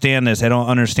don't understand this, I don't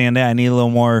understand that, I need a little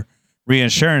more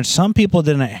reassurance. Some people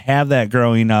didn't have that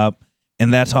growing up,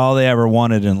 and that's all they ever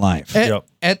wanted in life.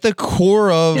 At the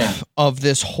core of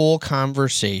this whole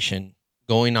conversation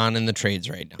going on in the trades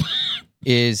right now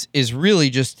is really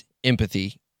just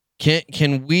empathy.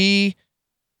 Can we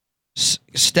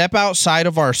step outside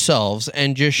of ourselves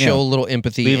and just show a little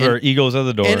empathy? Leave our egos at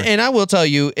the door. And I will tell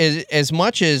you, as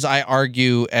much as I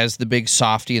argue as the big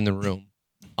softy in the room,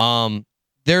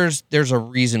 there's a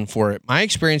reason for it. My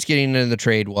experience getting into the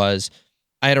trade was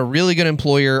I had a really good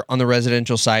employer on the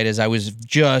residential side as I was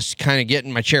just kind of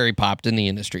getting my cherry popped in the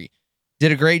industry.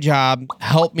 Did a great job,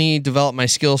 helped me develop my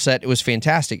skill set. It was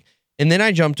fantastic. And then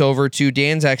I jumped over to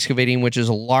Dan's Excavating, which is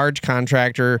a large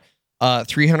contractor,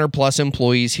 300 plus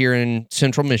employees here in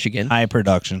Central Michigan. High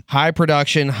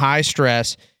production, high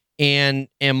stress. And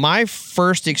my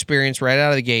first experience right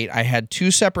out of the gate, I had two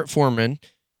separate foremen,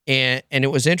 and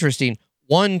it was interesting.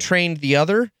 One trained the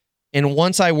other, and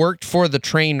once I worked for the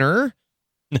trainer,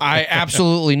 I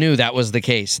absolutely knew that was the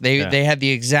case. They had the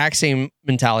exact same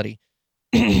mentality.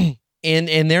 and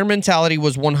their mentality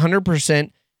was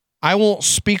 100%, I won't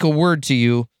speak a word to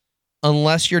you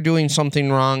unless you're doing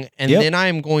something wrong, and then I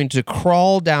am going to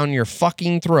crawl down your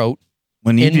fucking throat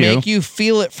when you make you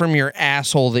feel it from your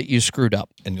asshole that you screwed up.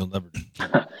 And you'll never do.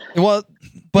 Well,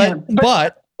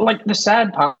 but like the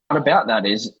sad part about that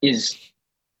is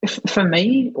for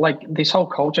me, like this whole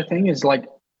culture thing is like,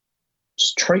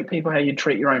 just treat people how you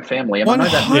treat your own family. And I know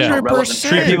that's not relevant.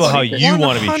 Treat people how you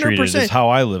want to be treated is how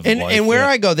I live life. And where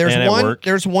I go,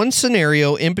 there's one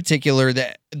scenario in particular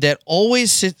that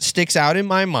always sticks out in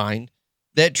my mind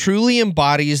that truly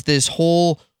embodies this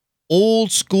whole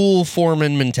old school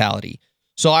foreman mentality.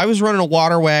 So I was running a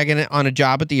water wagon on a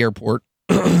job at the airport,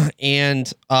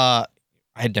 and I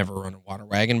had never run a water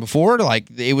wagon before. Like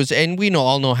it was, and we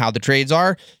all know how the trades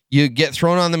are. You get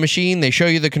thrown on the machine, they show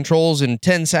you the controls in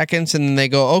 10 seconds, and then they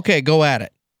go, okay, go at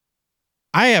it.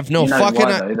 I have no fucking...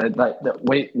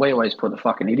 We always put the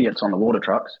fucking idiots on the water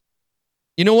trucks.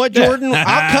 You know what, Jordan?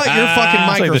 I'll cut your fucking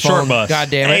microphone. Like the short bus. God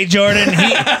damn it. Hey, Jordan,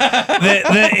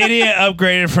 the idiot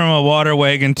upgraded from a water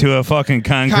wagon to a fucking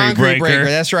concrete breaker.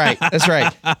 That's right. That's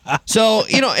right. So,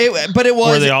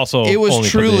 it was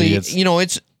truly,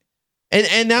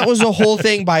 and that was the whole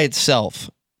thing by itself,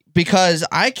 because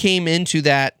I came into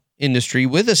that industry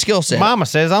with a skill set. Mama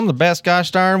says I'm the best gosh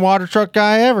darn water truck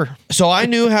guy ever. So I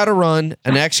knew how to run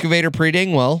an excavator pretty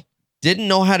dang well. Didn't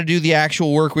know how to do the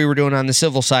actual work we were doing on the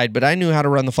civil side, but I knew how to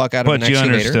run the fuck out of an excavator.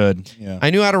 But you understood. Yeah. I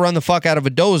knew how to run the fuck out of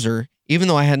a dozer, even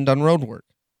though I hadn't done road work.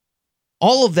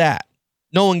 All of that,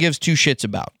 no one gives two shits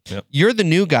about. Yep. You're the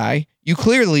new guy. You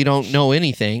clearly don't know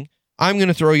anything. I'm going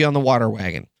to throw you on the water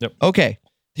wagon. Yep. Okay,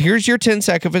 here's your 10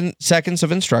 seconds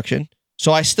of instruction.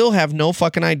 So I still have no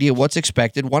fucking idea what's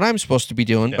expected, what I'm supposed to be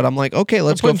doing, but I'm like, okay,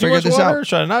 let's go figure this out.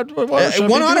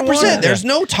 100%. There's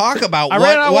no talk about what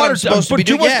I'm supposed to be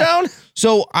doing. Down.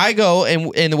 So I go,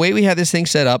 and the way we had this thing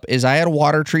set up is I had a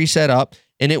water tree set up,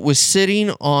 and it was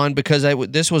sitting on, because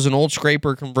this was an old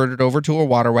scraper converted over to a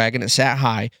water wagon. It sat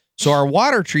high. So our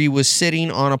water tree was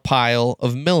sitting on a pile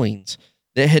of millings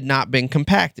that had not been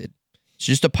compacted. It's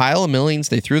just a pile of millings.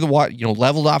 They threw the water,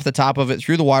 leveled off the top of it,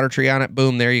 threw the water tree on it.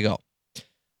 Boom, there you go.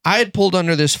 I had pulled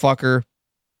under this fucker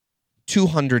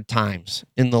 200 times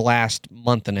in the last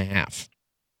month and a half.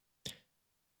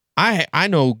 I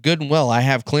know good and well I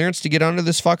have clearance to get under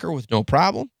this fucker with no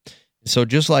problem. So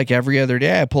just like every other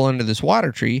day, I pull under this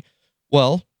water tree.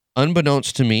 Well,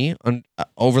 unbeknownst to me,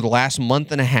 over the last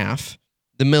month and a half,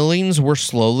 the millings were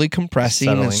slowly compressing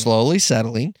and slowly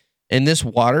settling, and this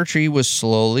water tree was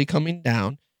slowly coming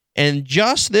down. And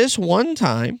just this one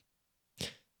time,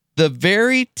 the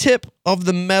very tip of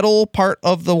the metal part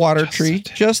of the water tree,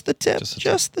 just the tip,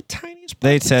 just the tiniest part.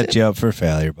 They set you up for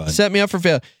failure, bud. Set me up for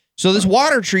failure. So this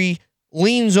water tree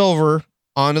leans over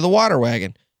onto the water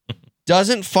wagon.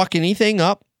 Doesn't fuck anything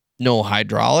up. No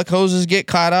hydraulic hoses get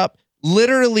caught up.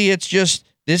 Literally, it's just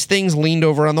this thing's leaned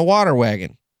over on the water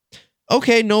wagon.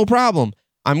 Okay, no problem.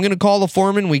 I'm going to call the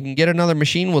foreman. We can get another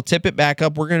machine. We'll tip it back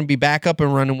up. We're going to be back up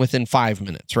and running within 5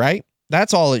 minutes, right?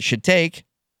 That's all it should take.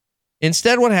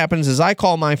 Instead, what happens is I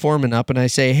call my foreman up and I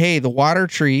say, hey, the water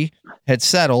tree had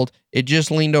settled. It just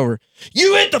leaned over.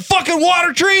 You hit the fucking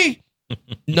water tree?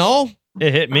 No,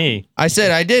 It hit me. I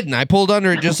said I didn't. I pulled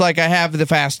under it just like I have the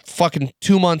past fucking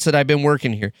 2 months that I've been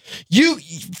working here.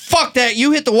 Fuck that.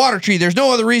 You hit the water tree. There's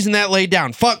no other reason that laid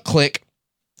down. Fuck, click.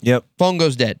 Yep. Phone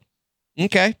goes dead.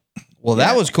 Okay. Well,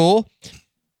 that was cool.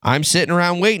 I'm sitting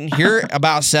around waiting. Here,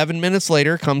 about 7 minutes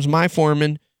later, comes my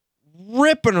foreman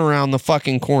ripping around the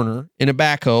fucking corner in a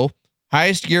backhoe,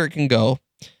 highest gear it can go.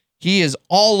 He is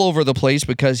all over the place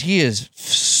because he is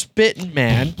spitting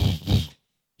mad.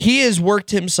 He has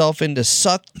worked himself into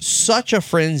such a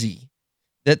frenzy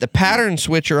that the pattern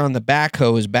switcher on the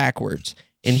backhoe is backwards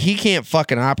and he can't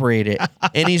fucking operate it.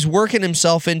 And he's working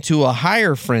himself into a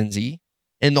higher frenzy.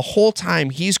 And the whole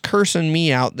time he's cursing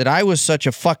me out that I was such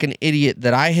a fucking idiot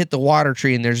that I hit the water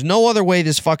tree and there's no other way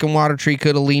this fucking water tree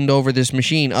could have leaned over this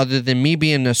machine other than me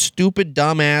being a stupid,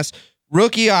 dumbass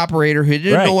rookie operator who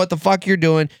didn't know what the fuck you're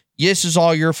doing. This is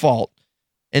all your fault.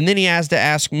 And then he has to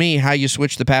ask me how you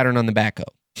switch the pattern on the backhoe.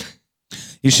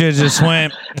 You should have just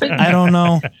went, I don't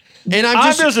know. And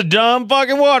I'm just a dumb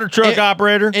fucking water truck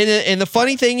operator. And the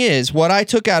funny thing is, what I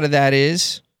took out of that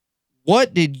is,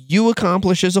 what did you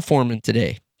accomplish as a foreman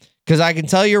today? Because I can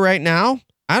tell you right now,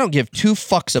 I don't give two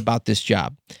fucks about this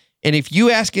job. And if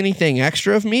you ask anything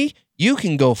extra of me, you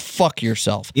can go fuck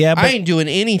yourself. Yeah, but I ain't doing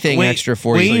anything extra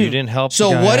for you. So you didn't help. So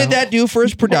the guy what did out? that do for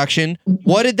his production?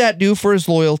 What did that do for his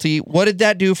loyalty? What did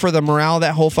that do for the morale of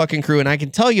that whole fucking crew? And I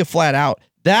can tell you flat out,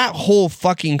 that whole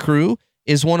fucking crew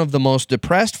is one of the most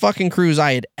depressed fucking crews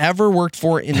I had ever worked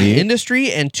for in the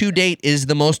industry, and to date is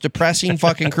the most depressing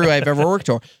fucking crew I've ever worked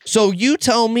for. So you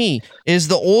tell me, is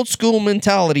the old school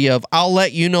mentality of I'll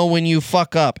let you know when you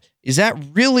fuck up, is that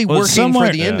really working for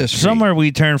the industry? Somewhere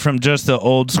we turned from just the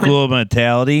old school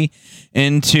mentality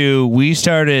into we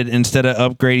started, instead of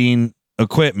upgrading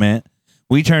equipment,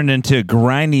 we turned into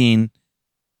grinding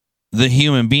the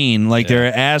human being like they're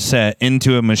an asset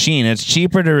into a machine. It's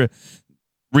cheaper to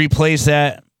replace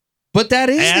that, but that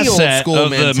is the old school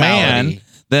of mentality. The man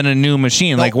than a new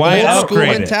machine. Like, why old school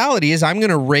upgrade it? mentality is I'm going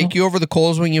to rake you over the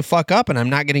coals when you fuck up, and I'm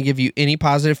not going to give you any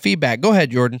positive feedback. Go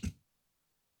ahead, Jordan.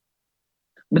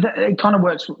 But it kind of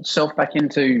works itself back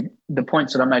into the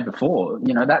points that I made before.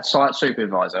 You know, that site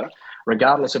supervisor,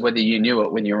 regardless of whether you knew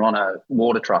it when you're on a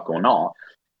water truck or not,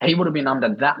 he would have been under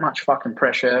that much fucking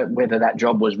pressure, whether that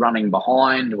job was running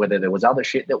behind, whether there was other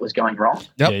shit that was going wrong.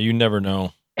 Yep. Yeah, you never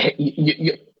know.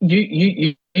 You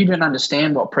didn't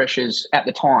understand what pressures at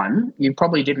the time. You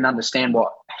probably didn't understand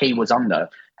what he was under.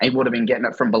 He would have been getting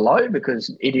it from below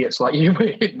because idiots like you were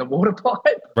hitting the water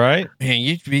pipe. Right?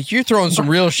 Man, you're throwing some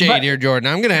real shade here,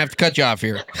 Jordan. I'm going to have to cut you off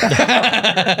here.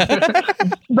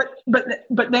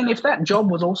 But then if that job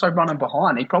was also running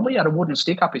behind, he probably had a wooden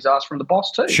stick up his ass from the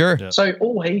boss too. Sure. Yeah. So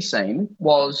all he's seen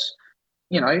was,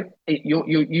 you know,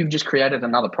 you've just created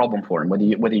another problem for him,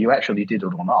 whether you actually did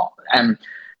it or not.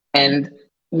 And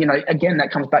you know, again,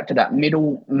 that comes back to that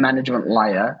middle management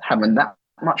layer having that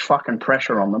much fucking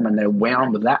pressure on them, and they're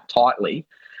wound that tightly.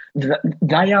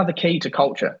 They are the key to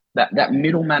culture. That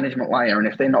middle management layer, and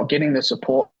if they're not getting the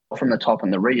support from the top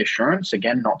and the reassurance,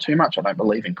 again, not too much. I don't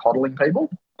believe in coddling people.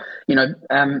 You know,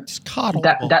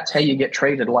 that's how you get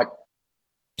treated like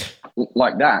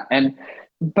that.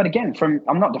 But again,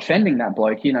 I'm not defending that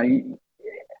bloke. You know,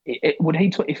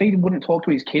 if he wouldn't talk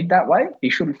to his kid that way, he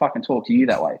shouldn't fucking talk to you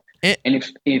that way. And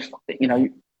if you know,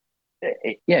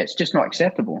 it's just not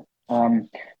acceptable.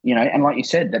 You know, and like you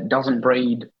said, that doesn't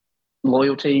breed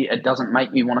loyalty. It doesn't make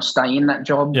you want to stay in that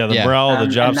job. Yeah, the morale of the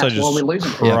job site just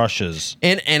crushes.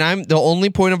 And I'm the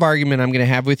only point of argument I'm going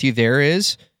to have with you there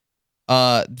is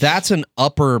that's an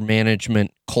upper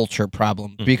management culture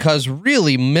problem, because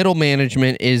really middle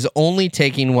management is only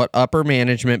taking what upper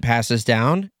management passes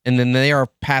down, and then they are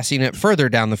passing it further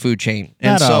down the food chain.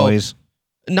 And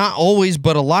not always,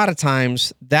 but a lot of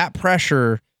times that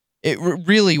pressure, it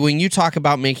really, when you talk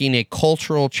about making a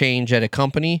cultural change at a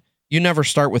company, you never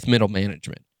start with middle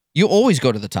management. You always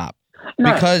go to the top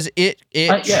because it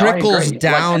trickles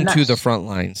down to the front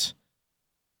lines.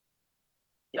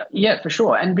 Yeah, for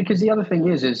sure. And because the other thing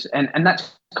is and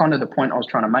that's kind of the point I was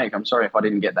trying to make. I'm sorry if I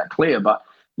didn't get that clear, but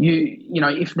you know,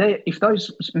 if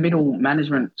those middle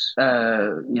management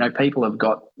people have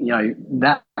got, you know,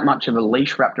 that much of a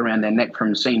leash wrapped around their neck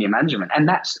from senior management, and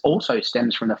that also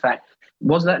stems from the fact,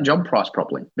 was that job priced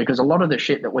properly? Because a lot of the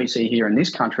shit that we see here in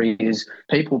this country is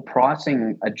people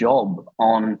pricing a job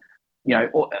on, you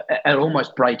know, at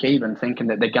almost break even, thinking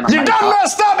that they're going to make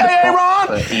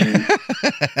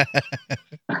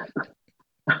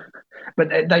but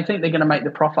they think they're going to make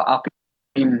the profit up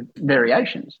in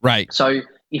variations. Right. So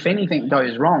if anything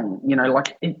goes wrong, you know,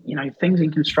 things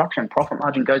in construction, profit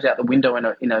margin goes out the window in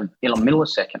a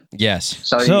millisecond. Yes.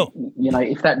 So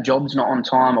if that job's not on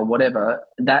time or whatever,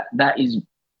 that is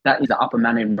the upper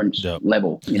management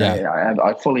level.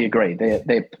 I fully agree.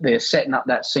 They're setting up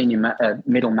that senior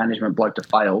middle management bloke to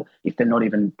fail if they're not even